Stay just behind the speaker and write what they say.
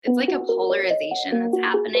It's like a polarization that's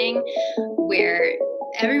happening where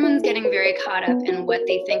everyone's getting very caught up in what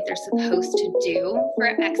they think they're supposed to do for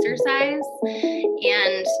exercise.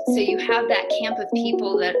 And so you have that camp of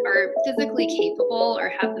people that are physically capable or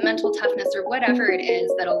have the mental toughness or whatever it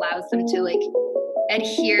is that allows them to like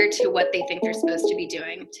adhere to what they think they're supposed to be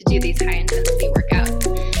doing to do these high intensity workouts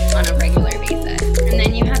on a regular basis. And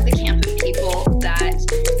then you have the camp of people that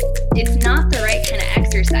it's not the right kind of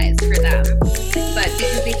exercise for them, but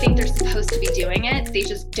because they think they're supposed to be doing it, they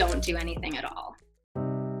just don't do anything at all.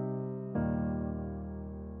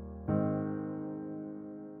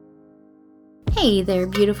 Hey there,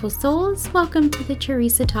 beautiful souls. Welcome to the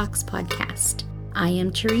Teresa Talks podcast. I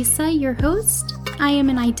am Teresa, your host. I am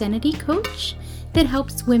an identity coach that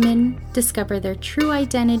helps women discover their true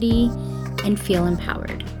identity and feel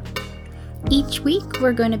empowered. Each week,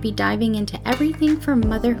 we're going to be diving into everything from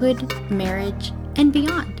motherhood, marriage, and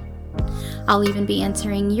beyond. I'll even be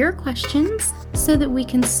answering your questions so that we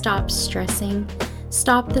can stop stressing,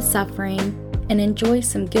 stop the suffering, and enjoy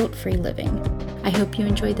some guilt-free living. I hope you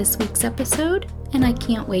enjoy this week's episode, and I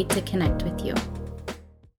can't wait to connect with you.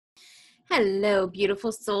 Hello,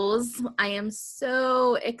 beautiful souls. I am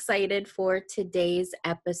so excited for today's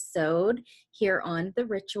episode here on The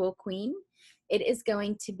Ritual Queen. It is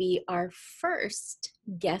going to be our first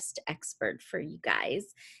guest expert for you guys.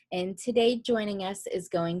 And today joining us is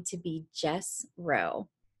going to be Jess Rowe.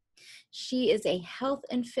 She is a health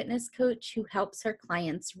and fitness coach who helps her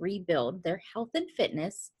clients rebuild their health and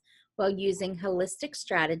fitness while using holistic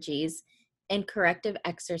strategies and corrective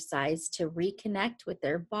exercise to reconnect with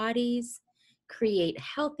their bodies, create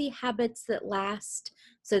healthy habits that last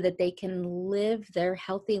so that they can live their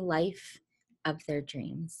healthy life of their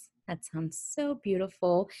dreams. That sounds so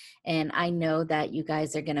beautiful. And I know that you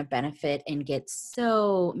guys are going to benefit and get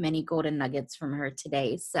so many golden nuggets from her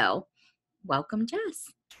today. So welcome, Jess.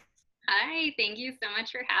 Hi, thank you so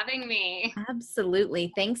much for having me.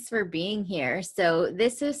 Absolutely. Thanks for being here. So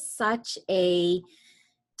this is such a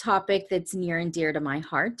topic that's near and dear to my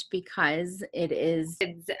heart because it is,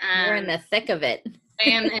 we're in the thick of it. I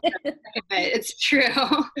am in the thick of it. It's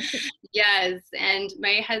true. Yes. And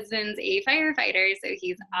my husband's a firefighter, so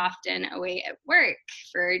he's often away at work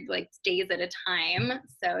for like days at a time.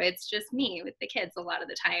 So it's just me with the kids a lot of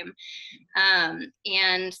the time.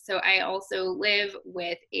 And so I also live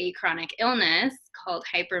with a chronic illness called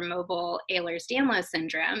hypermobile Ehlers-Danlos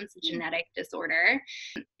syndrome. It's a genetic disorder.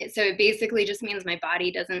 So it basically just means my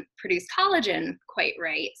body doesn't produce collagen quite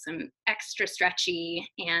right. So I'm extra stretchy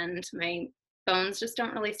and my bones just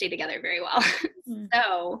don't really stay together very well.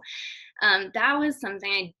 So that was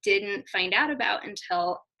something I didn't find out about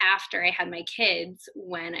until after I had my kids,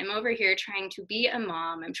 when I'm over here trying to be a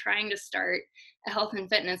mom. I'm trying to start a health and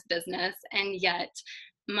fitness business, and yet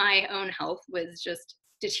my own health was just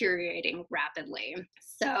deteriorating rapidly.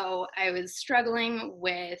 So I was struggling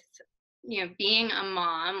with, being a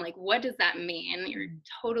mom. Like, what does that mean? You're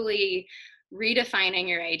totally redefining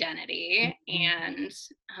your identity and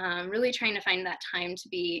really trying to find that time to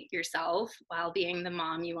be yourself while being the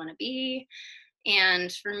mom you want to be.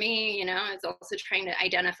 And for me, it's also trying to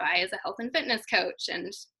identify as a health and fitness coach,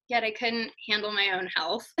 and yet I couldn't handle my own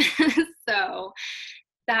health. So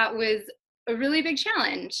that was a really big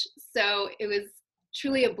challenge. So it was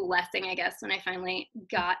truly a blessing, I guess, when I finally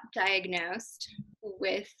got diagnosed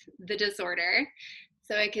with the disorder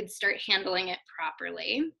so I could start handling it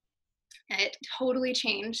properly. It totally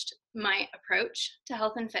changed my approach to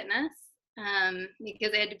health and fitness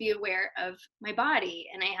because I had to be aware of my body,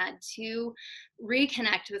 and I had to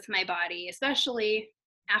reconnect with my body, especially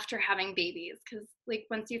after having babies, because like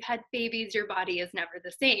once you've had babies, your body is never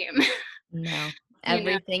the same. No,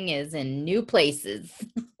 everything is in new places.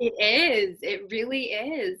 It is. It really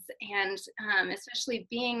is. And especially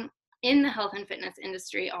being in the health and fitness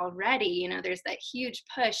industry already, there's that huge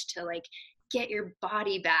push to like get your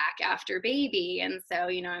body back after baby. And so,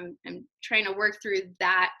 I'm trying to work through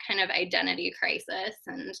that kind of identity crisis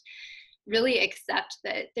and really accept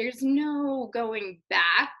that there's no going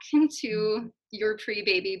back to your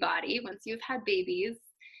pre-baby body. Once you've had babies,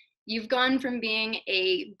 you've gone from being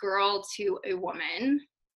a girl to a woman,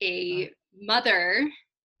 a mother,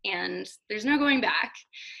 and there's no going back.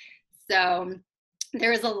 So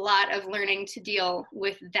there was a lot of learning to deal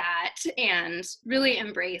with that and really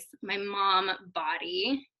embrace my mom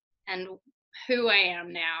body and who I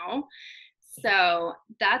am now. So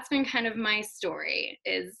that's been kind of my story,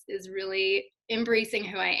 is really embracing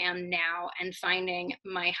who I am now and finding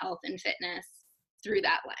my health and fitness through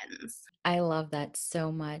that lens. I love that so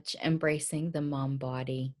much, embracing the mom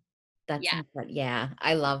body. That's Yeah. incredible. Yeah,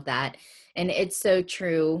 I love that. And it's so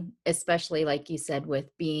true, especially like you said, with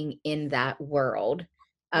being in that world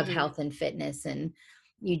of Hmm. health and fitness. And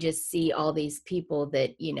you just see all these people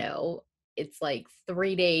that, it's like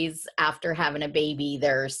 3 days after having a baby,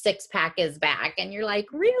 their six pack is back. And you're like,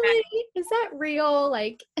 really? Is that real?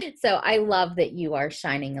 Like, so I love that you are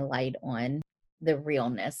shining a light on the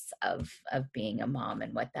realness of being a mom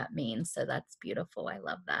and what that means. So that's beautiful. I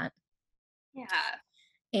love that. Yeah.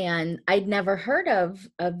 And I'd never heard of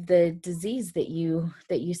the disease that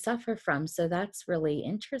you suffer from, so that's really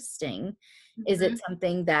interesting. Is it Hmm.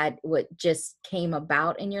 something that what just came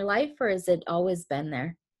about in your life, or has it always been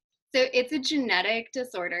there? So it's a genetic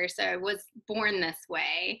disorder. So I was born this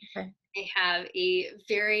way. Okay. I have a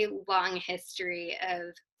very long history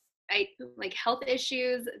of I like health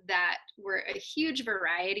issues that were a huge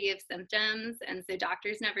variety of symptoms, and so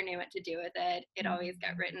doctors never knew what to do with it. It always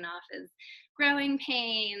got Mhm. written off as growing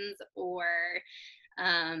pains or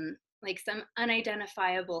like some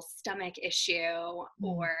unidentifiable stomach issue Mm.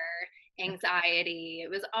 or anxiety. It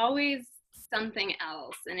was always something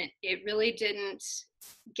else, and it really didn't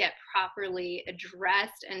get properly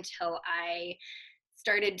addressed until I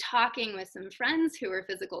started talking with some friends who were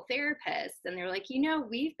physical therapists, and they're like,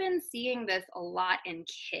 we've been seeing this a lot in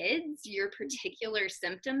kids, your particular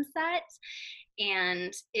symptom set,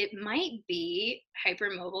 and it might be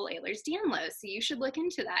hypermobile Ehlers-Danlos, so you should look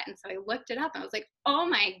into that. And so I looked it up and I was like, oh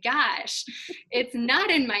my gosh, it's not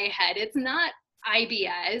in my head, it's not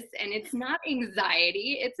IBS, and it's not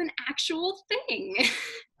anxiety, it's an actual thing.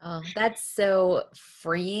 Oh, that's so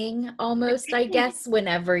freeing almost, I guess,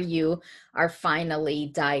 whenever you are finally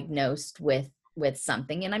diagnosed with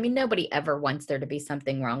something. And I mean, nobody ever wants there to be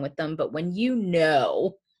something wrong with them, but when you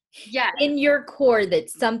know Yes. in your core that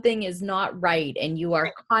something is not right and you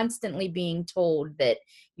are constantly being told that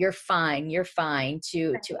you're fine,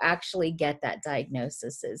 to actually get that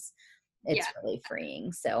diagnosis is it's Yeah. really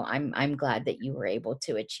freeing. So I'm glad that you were able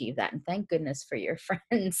to achieve that, and thank goodness for your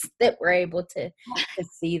friends that were able to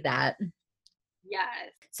see that.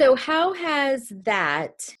 Yes. So, how has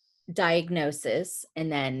that diagnosis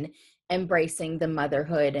and then embracing the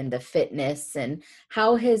motherhood and the fitness, and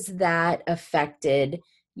how has that affected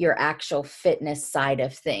your actual fitness side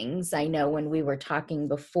of things? I know when we were talking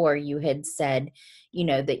before, you had said,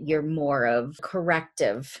 that you're more of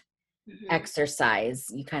corrective Hmm. exercise.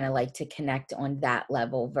 You kind of like to connect on that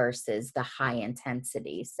level versus the high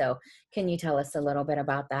intensity. So, can you tell us a little bit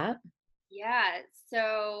about that? Yeah.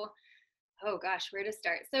 So, oh gosh, where to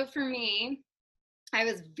start? So for me, I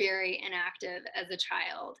was very inactive as a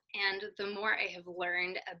child. And the more I have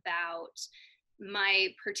learned about my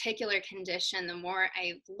particular condition, the more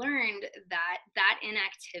I've learned that that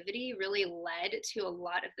inactivity really led to a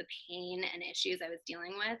lot of the pain and issues I was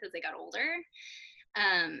dealing with as I got older.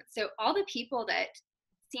 So all the people that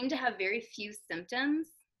seem to have very few symptoms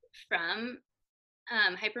from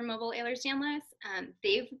hypermobile Ehlers-Danlos,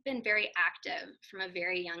 they've been very active from a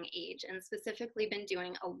very young age, and specifically been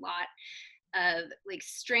doing a lot of like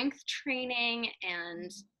strength training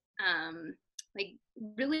and um, like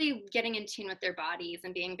really getting in tune with their bodies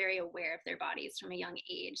and being very aware of their bodies from a young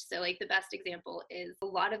age. So like the best example is a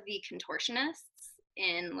lot of the contortionists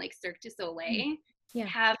in like Cirque du Mm. Soleil Yeah,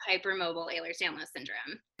 have hypermobile Ehlers-Danlos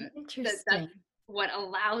syndrome. That's interesting. what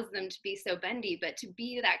allows them to be so bendy. But to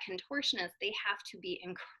be that contortionist, they have to be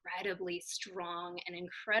incredibly strong and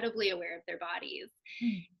incredibly aware of their bodies.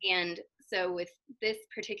 Mm. And so with this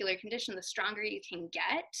particular condition, the stronger you can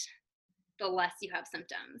get, the less you have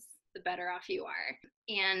symptoms, the better off you are.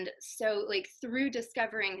 And so, like, through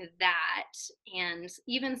discovering that and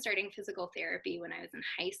even starting physical therapy when I was in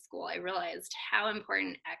high school, I realized how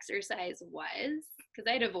important exercise was, because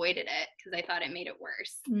I'd avoided it because I thought it made it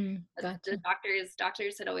worse. The Gotcha.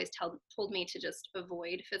 doctors had always told me to just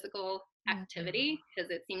avoid physical Yeah. activity because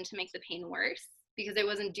it seemed to make the pain worse because I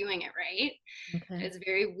wasn't doing it right. I Okay. was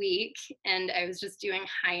very weak, and I was just doing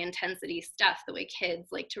high intensity stuff the way kids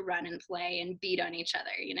like to run and play and beat on each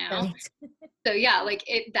other. Right. So yeah, like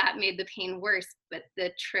that made the pain worse, but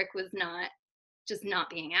the trick was not just not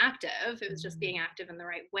being active. It was just being Mm. active in the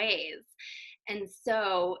right ways. And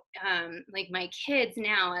so like my kids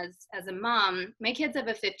now, as a mom, my kids have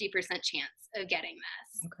a 50% chance of getting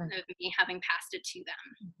Okay. this, of me having passed it to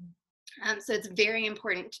them. Mhm. So it's very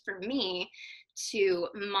important for me to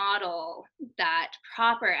model that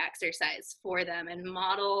proper exercise for them and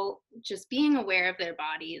model just being aware of their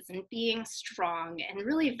bodies and being strong and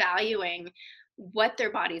really valuing what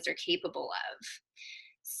their bodies are capable of.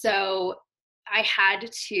 So I had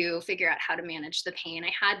to figure out how to manage the pain.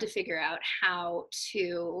 I had to figure out how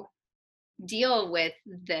to deal with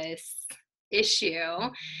this issue.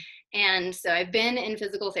 And so I've been in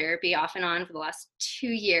physical therapy off and on for the last 2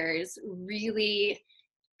 years, really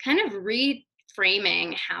kind of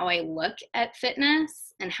reframing how I look at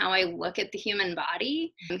fitness and how I look at the human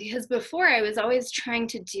body. Because before I was always trying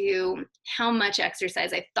to do how much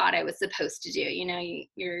exercise I thought I was supposed to do.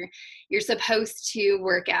 You're supposed to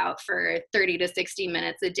work out for 30 to 60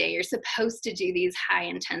 minutes a day. You're supposed to do these high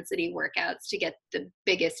intensity workouts to get the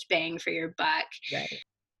biggest bang for your buck. Right.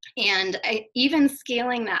 And even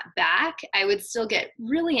scaling that back, I would still get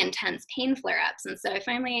really intense pain flare ups. And so I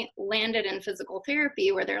finally landed in physical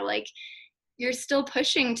therapy where they're like, you're still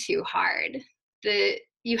pushing too hard.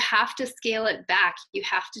 You have to scale it back. You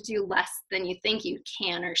have to do less than you think you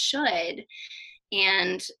can or should.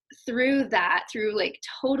 And through that, through like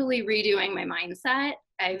totally redoing my mindset,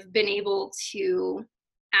 I've been able to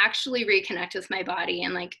actually reconnect with my body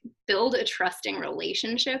and like build a trusting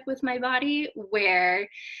relationship with my body where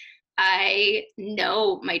I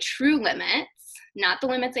know my true limits, not the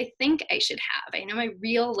limits I think I should have. I know my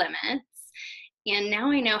real limits. And now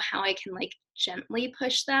I know how I can like gently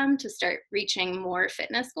push them to start reaching more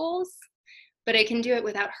fitness goals, but I can do it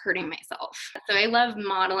without hurting myself. So I love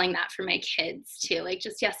modeling that for my kids too. Like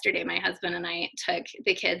just yesterday, my husband and I took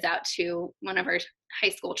the kids out to one of our high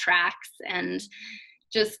school tracks, and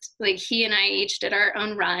just like he and I each did our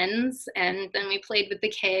own runs, and then we played with the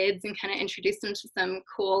kids and kind of introduced them to some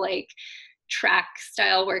cool like track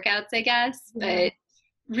style workouts, I guess. Yeah. But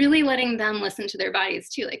really letting them listen to their bodies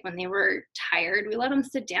too. Like when they were tired, we let them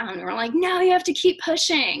sit down. We were like, no, you have to keep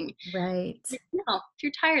pushing. Right. No, if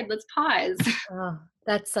you're tired, let's pause. Oh,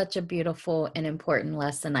 that's such a beautiful and important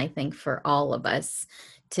lesson, I think, for all of us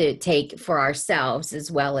to take for ourselves as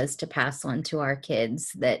well as to pass on to our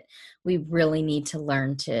kids, that we really need to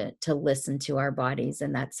learn to listen to our bodies.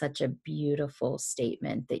 And that's such a beautiful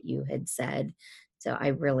statement that you had said. So I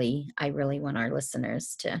really want our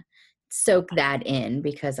listeners to soak that in,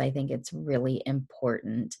 because I think it's really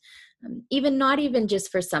important. Even not even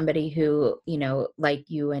just for somebody who, like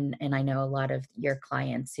you, and I know a lot of your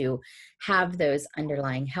clients who have those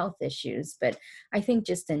underlying health issues, but I think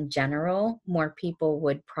just in general, more people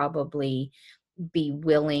would probably be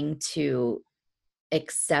willing to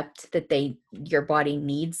accept that your body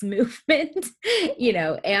needs movement,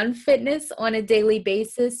 and fitness on a daily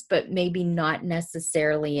basis, but maybe not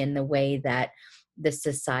necessarily in the way that the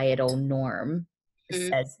societal norm Mm,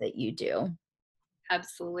 says that you do.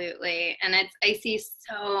 absolutely. And I see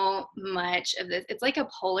so much of this. It's like a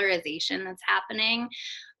polarization that's happening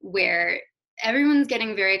where everyone's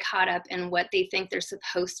getting very caught up in what they think they're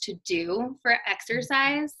supposed to do for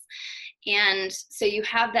exercise. And so you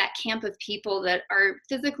have that camp of people that are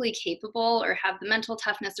physically capable or have the mental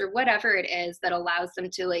toughness or whatever it is that allows them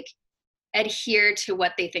to like adhere to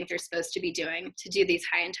what they think they're supposed to be doing to do these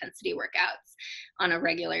high intensity workouts on a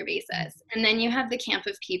regular basis. And then you have the camp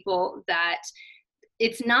of people that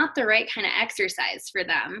it's not the right kind of exercise for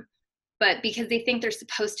them, but because they think they're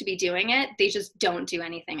supposed to be doing it, they just don't do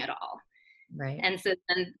anything at all. Right. And so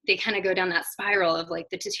then they kind of go down that spiral of like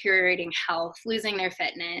the deteriorating health, losing their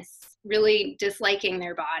fitness, really disliking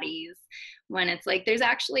their bodies, when it's like there's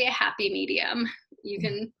actually a happy medium. You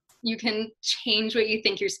can change what you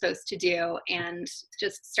think you're supposed to do and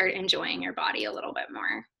just start enjoying your body a little bit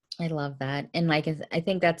more. I love that. And like, I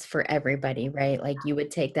think that's for everybody, right? Like you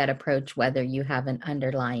would take that approach whether you have an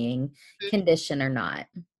underlying condition or not.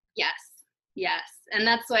 Yes. Yes. And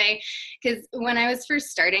that's why, because when I was first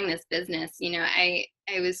starting this business, I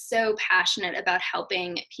was so passionate about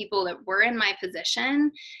helping people that were in my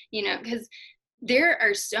position, because there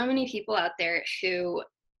are so many people out there who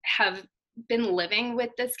have been living with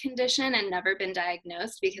this condition and never been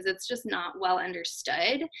diagnosed because it's just not well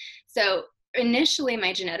understood. So initially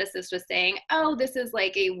my geneticist was saying, oh, this is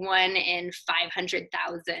like a 1 in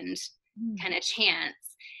 500,000 kind of chance.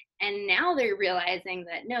 And now they're realizing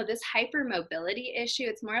that no, this hypermobility issue,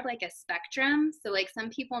 it's more of like a spectrum. So like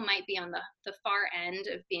some people might be on the far end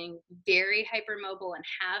of being very hypermobile and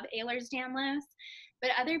have Ehlers-Danlos,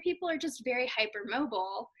 but other people are just very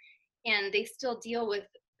hypermobile and they still deal with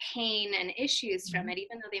pain and issues from it,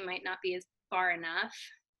 even though they might not be as far enough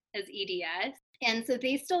as EDS. And so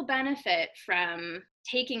they still benefit from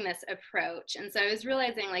taking this approach. And so I was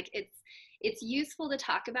realizing like it's useful to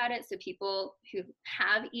talk about it so people who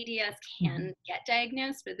have EDS can get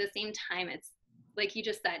diagnosed, but at the same time, it's like you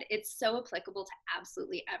just said, it's so applicable to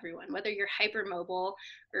absolutely everyone, whether you're hypermobile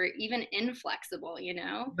or even inflexible,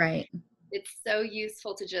 Right. it's so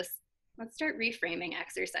useful to just, let's start reframing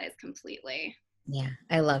exercise completely. Yeah,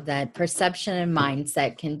 I love that. Perception and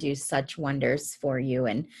mindset can do such wonders for you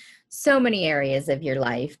in so many areas of your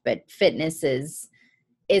life, but fitness is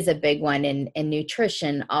is a big one in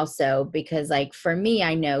nutrition also, because like for me,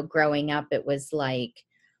 I know growing up, it was like,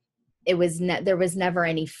 there was never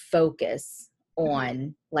any focus Mhm.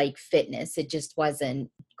 on like fitness. It just wasn't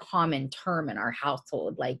common term in our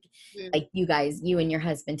household. Like you and your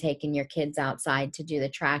husband taking your kids outside to do the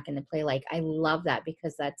track and the play. Like, I love that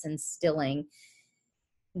because that's instilling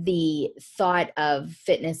the thought of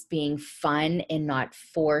fitness being fun and not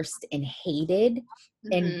forced and hated.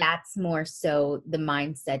 And Mhm. that's more so the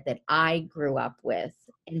mindset that I grew up with.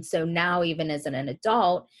 And so now, even as an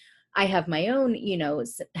adult, I have my own,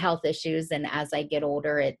 health issues. And as I get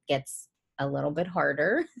older, it gets a little bit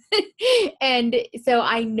harder. And so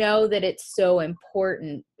I know that it's so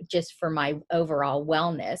important just for my overall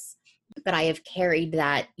wellness. But I have carried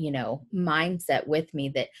that, mindset with me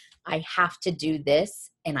that I have to do this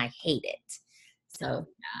and I hate it. Oh, So,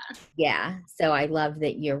 yeah. So I love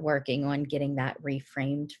that you're working on getting that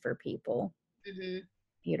reframed for people. mhm.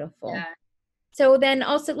 Beautiful. Yeah. So then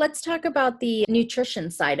also let's talk about the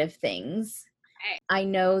nutrition side of things. Okay. I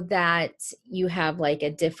know that you have like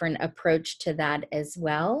a different approach to that as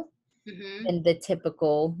well Mhm. than the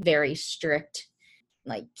typical very strict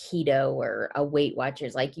like keto or a Weight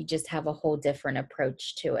Watchers. Like, you just have a whole different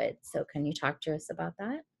approach to it. So can you talk to us about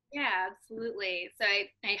that? Yeah, absolutely. So I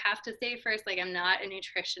have to say first, like, I'm not a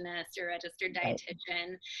nutritionist or registered Right.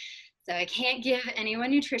 dietitian, so I can't give anyone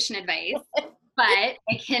nutrition advice, but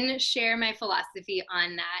I can share my philosophy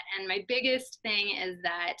on that. And my biggest thing is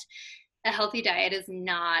that a healthy diet is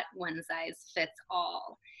not one size fits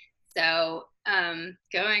all. So,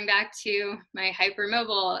 going back to my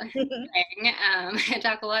hypermobile thing, I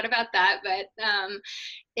talk a lot about that, but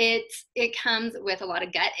it comes with a lot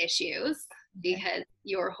of gut issues Okay. because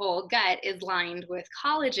your whole gut is lined with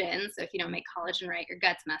collagen. So if you don't make collagen right, your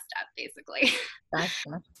gut's messed up, basically.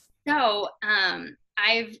 Gotcha. So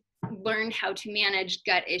I've learned how to manage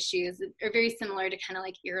gut issues. They're very similar to kind of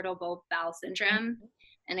like irritable bowel syndrome.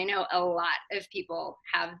 And I know a lot of people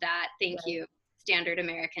have that. Thank Right. you, standard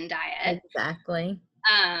American diet. Exactly.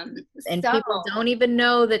 Um, And so people don't even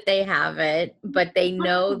know that they have it, but they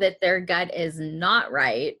know that their gut is not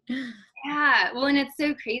right. yeah, well, and it's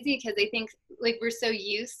so crazy because I think like we're so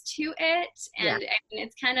used to it, Yeah. and I mean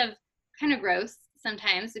it's kind of gross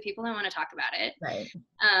sometimes, so people don't want to talk about it. Right.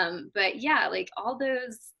 But yeah, like all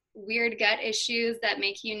those weird gut issues that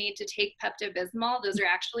make you need to take Pepto-Bismol, those are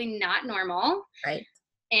actually not normal. Right.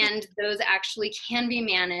 And those actually can be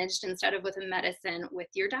managed instead of with a medicine with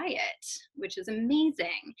your diet, which is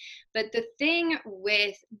amazing. But the thing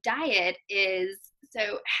with diet is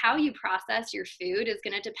so how you process your food is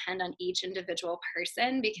going to depend on each individual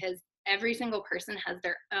person because every single person has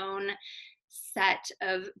their own set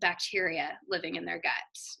of bacteria living in their gut.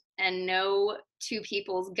 And no two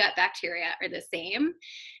people's gut bacteria are the same.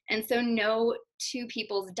 And so no two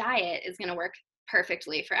people's diet is going to work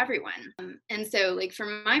perfectly for everyone. And so like for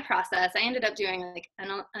my process, I ended up doing like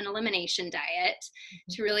an elimination diet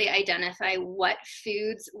to really identify what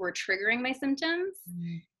foods were triggering my symptoms.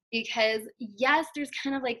 Mhm. Because yes, there's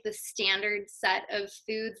kind of like the standard set of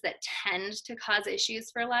foods that tend to cause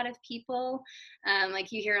issues for a lot of people.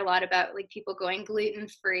 Like you hear a lot about like people going gluten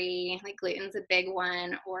free, like gluten's a big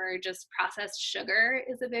one, or just processed sugar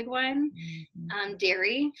is a big one. Mhm.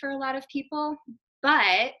 Dairy for a lot of people,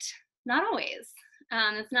 but not always.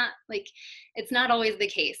 It's not like it's not always the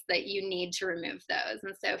case that you need to remove those.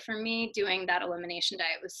 And so for me, doing that elimination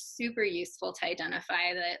diet was super useful to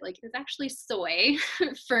identify that like it's actually soy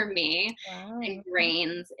for me and Wow. Okay.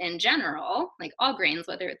 grains in general, like all grains,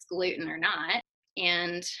 whether it's gluten or not.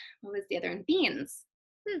 And what was the other one? Beans.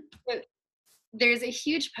 Hmm. So there's a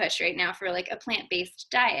huge push right now for like a plant-based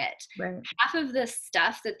diet. Right. Half of the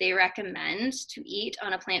stuff that they recommend to eat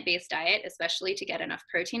on a plant-based diet, especially to get enough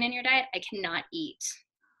protein in your diet, I cannot eat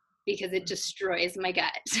because it destroys my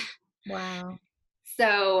gut. Wow.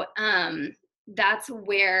 So that's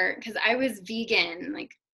where, because I was vegan,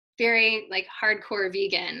 like very like hardcore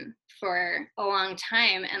vegan for a long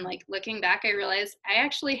time, and like looking back, I realized I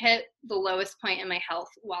actually hit the lowest point in my health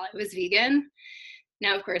while I was vegan.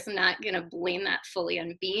 Now, of course, I'm not going to blame that fully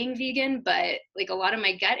on being vegan, but like a lot of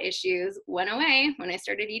my gut issues went away when I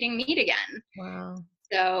started eating meat again. Wow.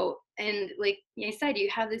 So, and like I said, you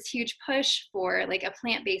have this huge push for like a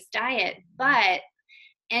plant based diet, but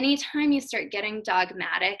anytime you start getting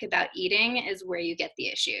dogmatic about eating is where you get the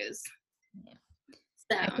issues. Yeah.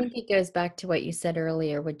 I So, think it goes back to what you said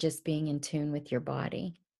earlier with just being in tune with your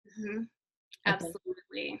body. mhm, I think,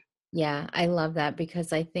 absolutely. yeah, I love that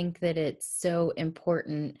because I think that it's so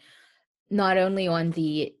important, not only on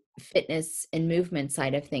the fitness and movement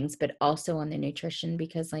side of things, but also on the nutrition,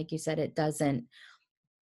 because like you said, it doesn't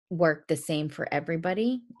work the same for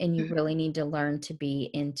everybody, and you really need to learn to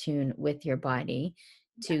be in tune with your body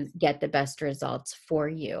to Yes, get the best results for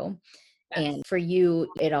you. yes. And for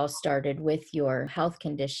you, it all started with your health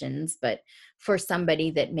conditions. But for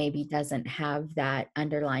somebody that maybe doesn't have that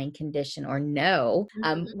underlying condition or know,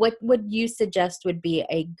 Mhm. what would you suggest would be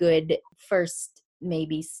a good first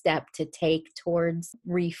maybe step to take towards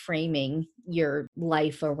reframing your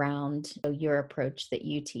life around your approach that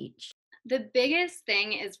you teach? The biggest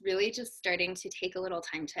thing is really just starting to take a little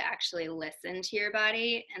time to actually listen to your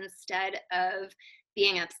body instead of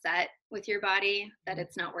being upset with your body that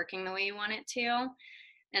it's not working the way you want it to.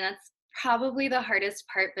 And that's probably the hardest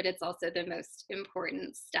part, but it's also the most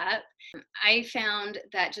important step. I found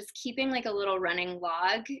that just keeping like a little running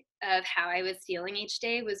log of how I was feeling each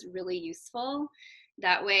day was really useful.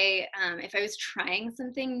 That way, if I was trying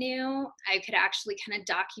something new, I could actually kind of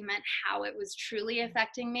document how it was truly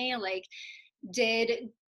affecting me. Like, did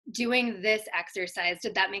doing this exercise,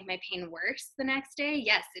 did that make my pain worse the next day?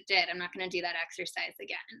 Yes, it did. I'm not going to do that exercise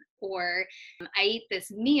again. Or I ate this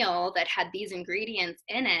meal that had these ingredients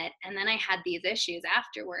in it, and then I had these issues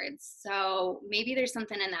afterwards. So maybe there's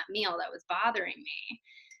something in that meal that was bothering me.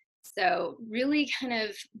 So, really kind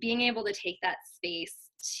of being able to take that space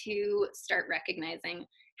to start recognizing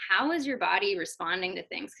how is your body responding to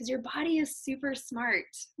things, because your body is super smart.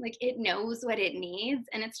 Like, it knows what it needs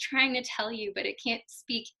and it's trying to tell you, but it can't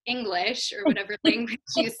speak English or whatever language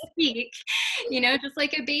you speak. Just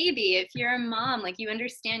like a baby, if you're a mom, like, you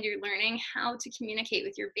understand, you're learning how to communicate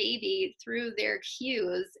with your baby through their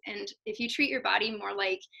cues. And if you treat your body more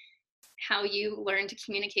like how you learn to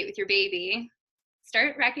communicate with your baby,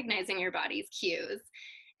 start recognizing your body's cues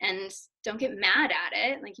and don't get mad at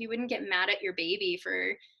it. Like, you wouldn't get mad at your baby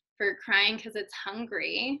for crying because it's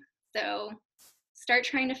hungry. So start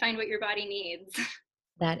trying to find what your body needs.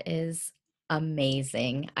 That is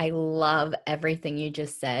amazing. I love everything you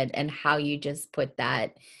just said and how you just put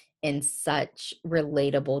that in such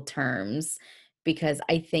relatable terms, because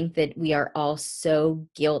I think that we are all so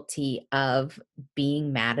guilty of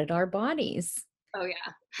being mad at our bodies. Oh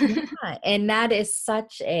yeah. Yeah, and that is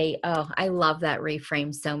such a, oh, I love that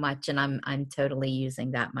reframe so much, and I'm totally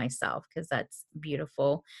using that myself because that's a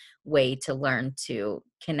beautiful way to learn to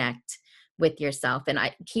connect with yourself. And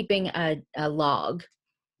I keeping a log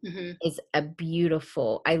Hmm. is a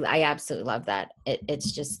beautiful, I absolutely love that.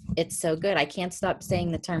 It's just, it's so good. I can't stop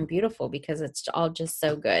saying the term beautiful because it's all just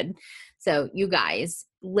so good. So you guys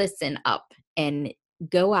listen up and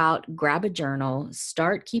go out, grab a journal,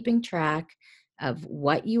 start keeping track of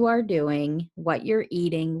what you are doing, what you're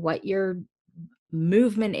eating, what your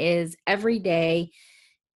movement is every day,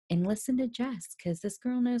 and listen to Jess because this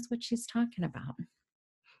girl knows what she's talking about.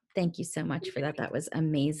 Thank you so much for that. That was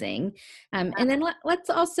amazing. And then let's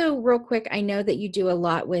also, real quick, I know that you do a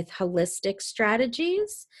lot with holistic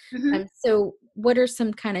strategies. Hmm. So, what are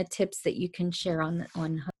some kind of tips that you can share on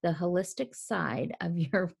the holistic side of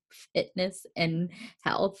your fitness and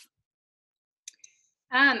health?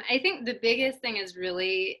 I think the biggest thing is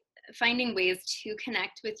really finding ways to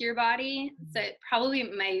connect with your body. So probably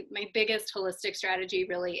my biggest holistic strategy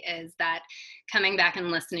really is that coming back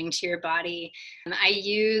and listening to your body. I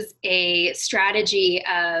use a strategy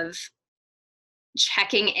of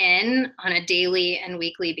checking in on a daily and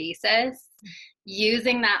weekly basis,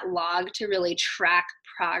 using that log to really track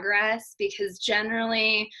progress, because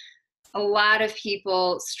generally a lot of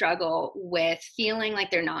people struggle with feeling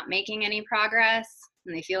like they're not making any progress,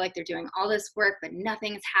 and they feel like they're doing all this work but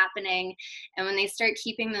nothing's happening. And when they start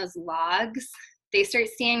keeping those logs, they start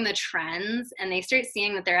seeing the trends and they start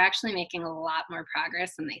seeing that they're actually making a lot more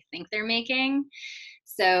progress than they think they're making.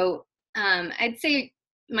 So I'd say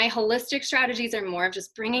my holistic strategies are more of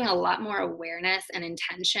just bringing a lot more awareness and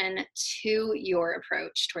intention to your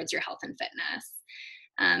approach towards your health and fitness.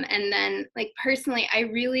 And then, like, personally,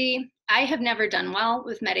 I have never done well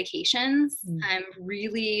with medications. Mm. I'm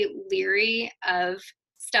really leery of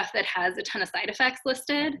stuff that has a ton of side effects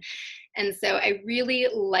listed. And so I really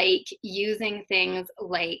like using things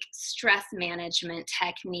like stress management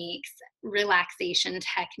techniques, relaxation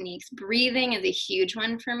techniques. Breathing is a huge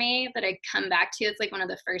one for me that I come back to. It's like one of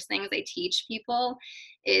the first things I teach people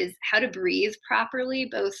is how to breathe properly,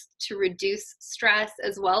 both to reduce stress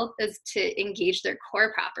as well as to engage their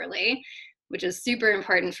core properly, which is super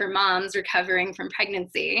important for moms recovering from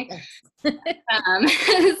pregnancy. Yes.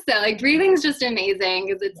 So, like, breathing is just amazing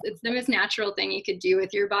because it's the most natural thing you could do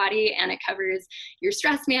with your body, and it covers your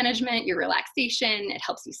stress management, your relaxation. It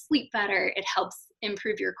helps you sleep better. It helps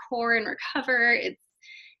improve your core and recover.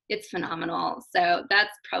 It's phenomenal. So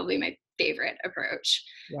that's probably my favorite approach.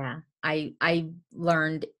 Yeah, I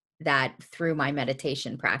learned that through my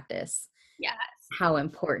meditation practice, Yes. how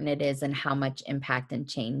important it is and how much impact and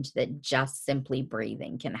change that just simply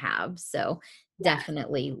breathing can have. So Yes.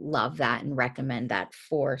 definitely love that and recommend that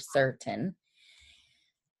for certain.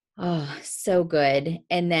 Oh, so good.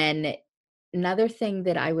 And then another thing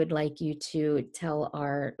that I would like you to tell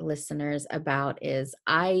our listeners about is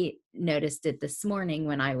I noticed it this morning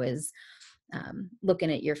when I was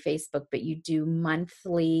looking at your Facebook, but you do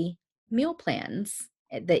monthly meal plans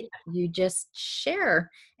that you just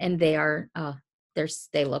share, and they are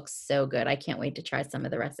they look so good. I can't wait to try some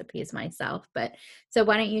of the recipes myself. But so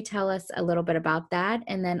why don't you tell us a little bit about that,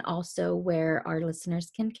 and then also where our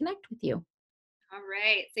listeners can connect with you? All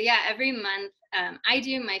right. So yeah, every month I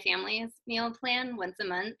do my family's meal plan once a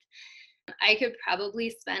month. I could probably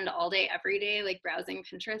spend all day, every day, like browsing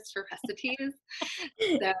Pinterest for recipes.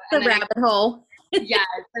 So, The rabbit hole. yes,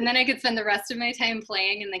 and then I could spend the rest of my time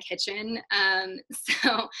playing in the kitchen.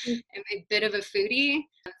 So I'm a bit of a foodie.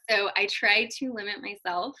 So I try to limit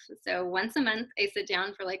myself. So once a month, I sit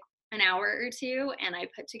down for like an hour or two and I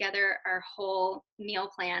put together our whole meal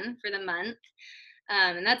plan for the month.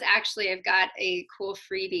 And that's actually, I've got a cool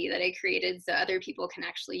freebie that I created so other people can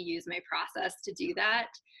actually use my process to do that.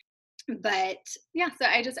 But yeah, so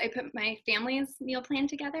I put my family's meal plan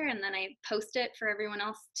together and then I post it for everyone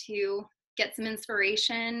else to get some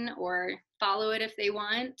inspiration or follow it if they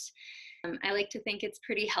want. I like to think it's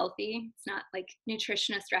pretty healthy. It's not like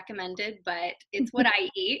nutritionist recommended, but it's what I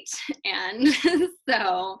eat. And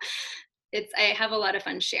so I have a lot of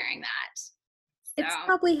fun sharing that. It's So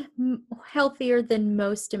probably healthier than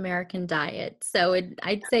most American diets. So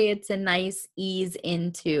I'd say it's a nice ease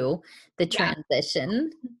into the yeah,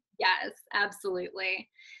 transition. yes, absolutely.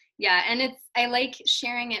 Yeah, and I like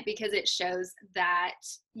sharing it because it shows that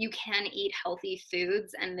you can eat healthy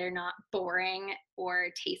foods and they're not boring or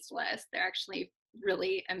tasteless. They're actually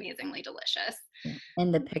really amazingly delicious. Yeah.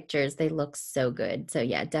 And the pictures, they look so good. So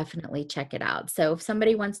yeah, definitely check it out. So if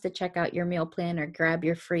somebody wants to check out your meal plan or grab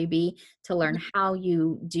your freebie to learn how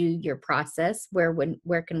you do your process, where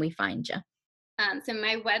can we find you? So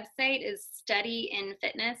my website is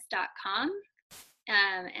studyinfitness.com,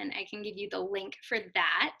 and I can give you the link for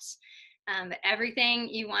that. But everything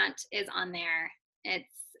you want is on there. It's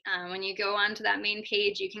when you go onto that main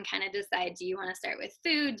page, you can kind of decide, do you want to start with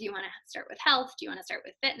food? Do you want to start with health? Do you want to start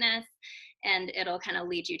with fitness? And it'll kind of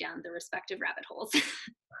lead you down the respective rabbit holes.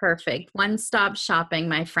 Perfect. One-stop shopping,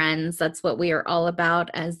 my friends. That's what we are all about.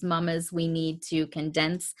 As mamas, we need to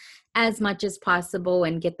condense as much as possible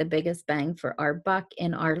and get the biggest bang for our buck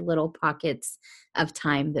in our little pockets of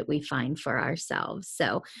time that we find for ourselves.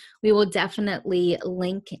 So we will definitely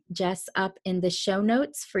link Jess up in the show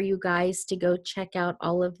notes for you guys to go check out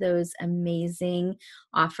all of those amazing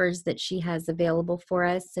offers that she has available for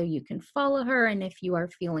us, so you can follow her. And if you are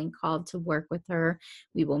feeling called to work with her,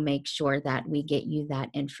 we will make sure that we get you that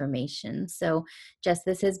information. So, Jess,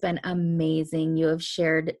 this has been amazing. You have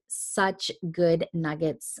shared such good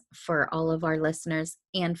nuggets for all of our listeners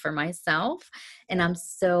and for myself. And I'm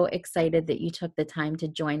so excited that you took the time to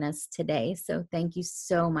join us today. So, thank you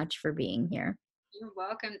so much for being here. You're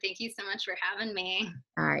welcome. Thank you so much for having me.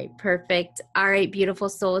 All right, perfect. All right, beautiful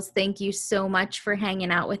souls. Thank you so much for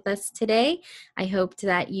hanging out with us today. I hope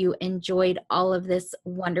that you enjoyed all of this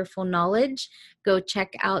wonderful knowledge. Go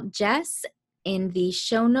check out Jess in the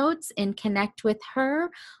show notes and connect with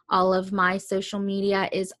her. All of my social media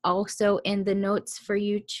is also in the notes for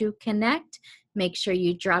you to connect. Make sure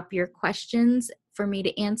you drop your questions for me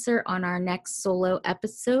to answer on our next solo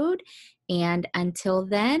episode. And until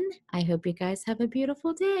then, I hope you guys have a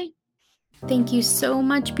beautiful day. Thank you so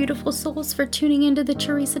much, beautiful souls, for tuning into the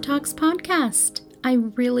Teresa Talks podcast. I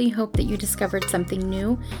really hope that you discovered something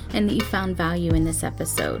new and that you found value in this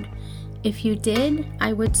episode. If you did,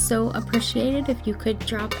 I would so appreciate it if you could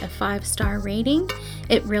drop a 5-star rating.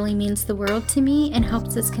 It really means the world to me and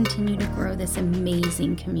helps us continue to grow this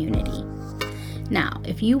amazing community. Now,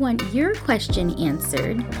 if you want your question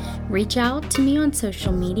answered, reach out to me on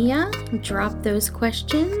social media, drop those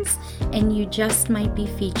questions, and you just might be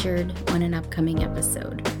featured on an upcoming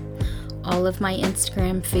episode. All of my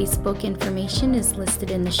Instagram, Facebook information is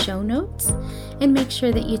listed in the show notes, and make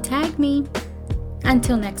sure that you tag me.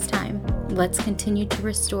 Until next time, let's continue to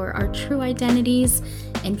restore our true identities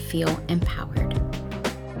and feel empowered.